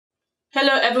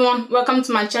Hello everyone, welcome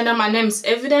to my channel. My name is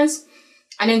Evidence,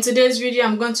 and in today's video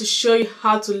I'm going to show you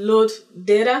how to load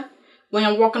data when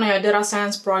you're working on your data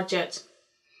science project.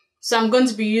 So I'm going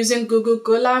to be using Google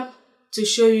Colab to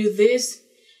show you this,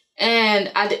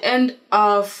 and at the end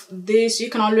of this you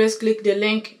can always click the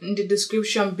link in the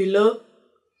description below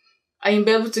and you'll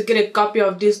be able to get a copy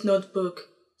of this notebook.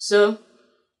 So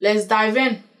let's dive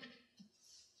in.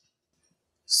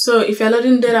 So if you're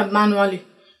loading data manually,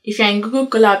 if you're in Google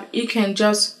Colab, you can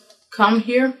just come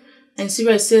here and see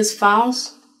where it says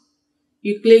files.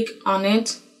 You click on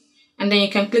it and then you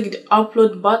can click the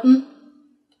upload button,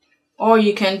 or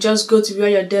you can just go to where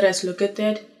your data is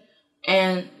located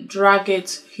and drag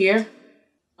it here.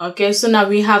 Okay, so now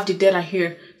we have the data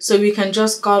here. So we can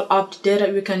just call up the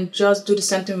data. We can just do the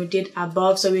same thing we did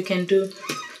above. So we can do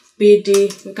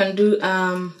PD, we can do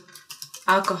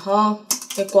alcohol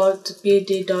equal to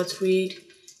pd.read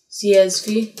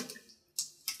CSV,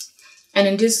 and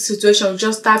in this situation we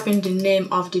just type in the name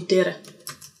of the data.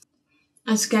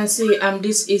 As you can see,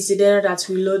 this is the data that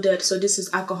we loaded. So this is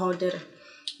alcohol data.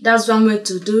 That's one way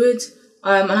to do it.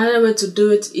 Another way to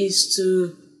do it is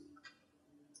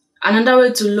another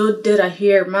way to load data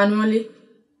here manually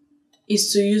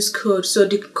is to use code. So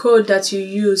the code that you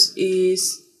use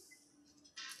is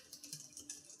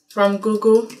from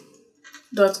Google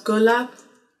Colab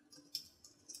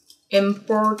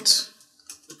import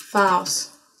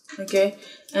files. Okay,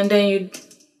 and then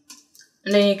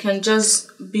you can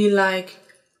just be like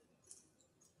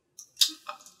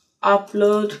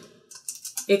upload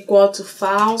equal to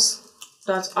files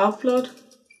dot upload.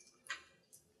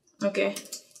 Okay,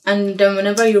 and then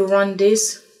whenever you run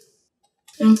this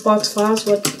import files,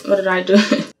 what did I do?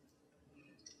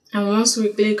 And once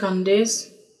we click on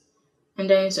this, and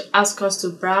then it asks us to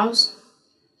browse,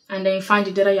 and then you find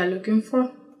the data you're looking for,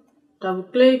 double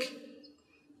click,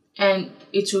 and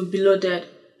it will be loaded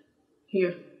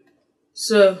here.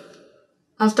 So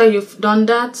after you've done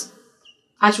that,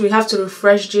 actually you have to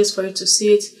refresh this for you to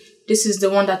see it. This is the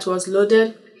one that was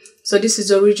loaded. So this is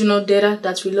the original data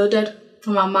that we loaded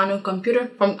from our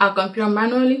computer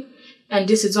manually, and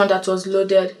this is one that was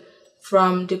loaded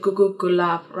from the Google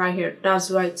Colab right here.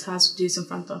 That's why it has this in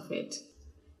front of it.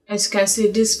 As you can see,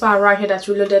 this file right here that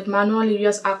we loaded manually,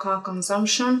 US alcohol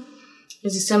consumption,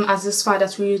 is the same as this file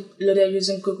that we loaded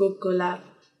using Google Colab.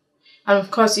 And of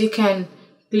course, you can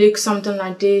click something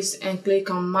like this and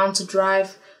click on mount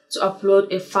drive to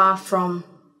upload a file from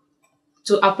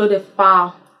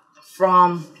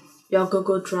your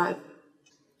Google Drive.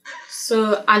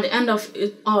 So at the end of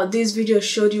it, this video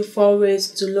showed you 4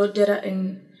 ways to load data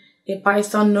in a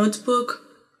Python notebook.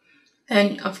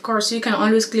 And of course, you can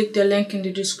always click the link in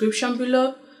the description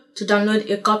below to download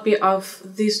a copy of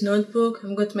this notebook.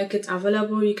 I'm going to make it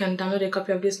available. You can download a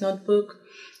copy of this notebook.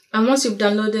 And once you've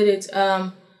downloaded it,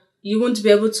 you won't be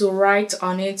able to write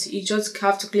on it. You just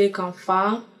have to click on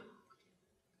File,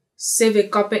 Save a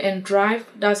Copy and Drive.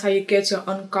 That's how you get your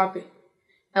own copy.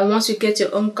 And once you get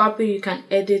your own copy, you can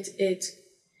edit it.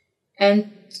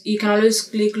 And you can always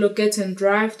click Locate and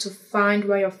Drive to find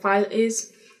where your file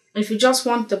is. If you just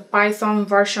want the Python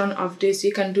version of this,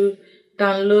 you can do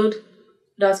download.ipynb,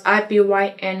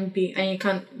 and you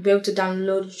can be able to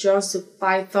download just the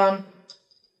Python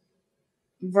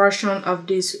version of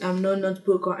this, no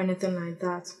notebook or anything like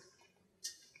that.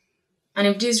 And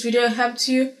if this video helped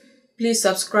you, please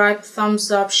subscribe, thumbs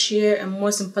up, share, and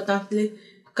most importantly,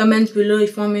 comment below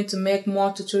if you want me to make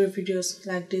more tutorial videos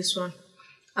like this one.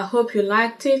 I hope you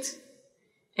liked it,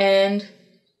 and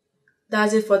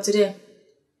that's it for today.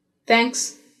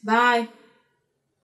 Thanks. Bye.